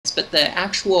but the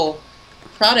actual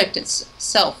product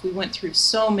itself, we went through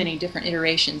so many different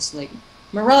iterations, like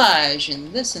Mirage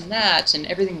and this and that, and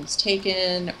everything was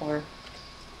taken, or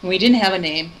we didn't have a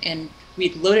name, and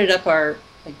we'd loaded up our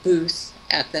booth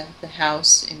at the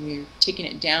house, and we were taking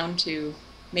it down to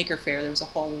Maker Faire. There was a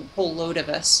whole load of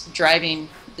us driving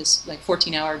this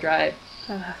 14-hour drive.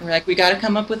 And we're like, we got to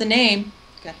come up with a name.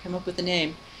 Got to come up with a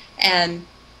name. And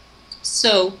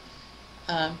so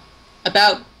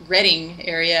about Reading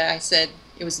area, I said,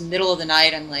 it was the middle of the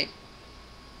night, I'm like,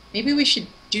 maybe we should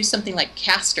do something like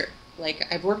CastAR. Like,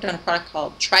 I've worked on a product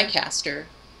called TriCastAR,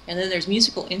 and then there's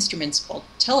musical instruments called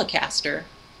Telecaster,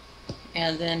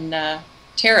 and then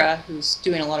Tara, who's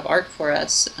doing a lot of art for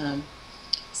us,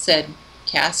 said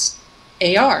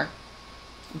CastAR,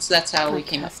 and so that's how we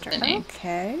came up with the name.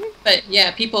 Okay. But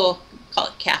yeah, people call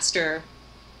it CastAR,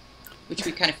 which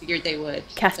we kind of figured they would.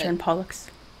 CastAR and Pollux.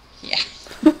 Yeah.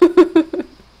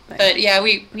 But yeah,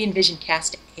 we envisioned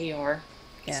CastAR.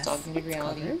 It's augmented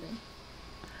reality.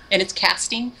 And it's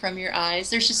casting from your eyes.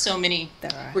 There's just so many.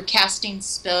 We're casting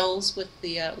spells with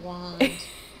the wand.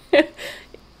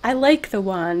 I like the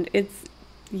wand. It's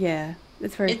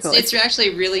very cool. It's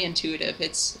actually really intuitive.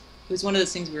 It was one of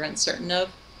those things we were uncertain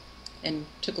of and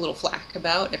took a little flack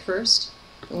about at first.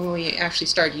 But when we actually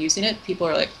started using it, people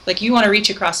are like you want to reach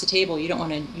across the table. You don't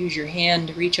want to use your hand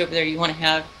to reach over there. You want to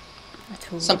have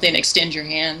something to extend your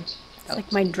hand. It's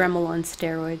like my Dremel on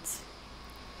steroids.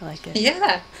 I like it.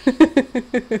 Yeah.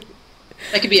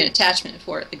 That could be an attachment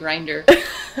for it, the grinder.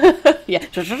 Yeah.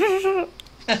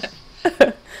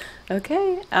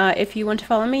 Okay. If you want to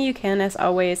follow me, you can, as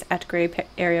always, at Gray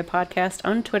Area Podcast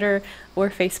on Twitter or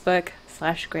Facebook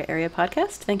 /Gray Area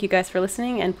Podcast. Thank you guys for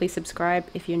listening, and please subscribe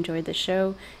if you enjoyed the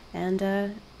show.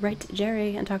 And write to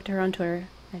Jeri and talk to her on Twitter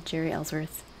at Jeri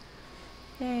Ellsworth.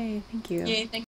 Yay. Thank you. Yay, thank you.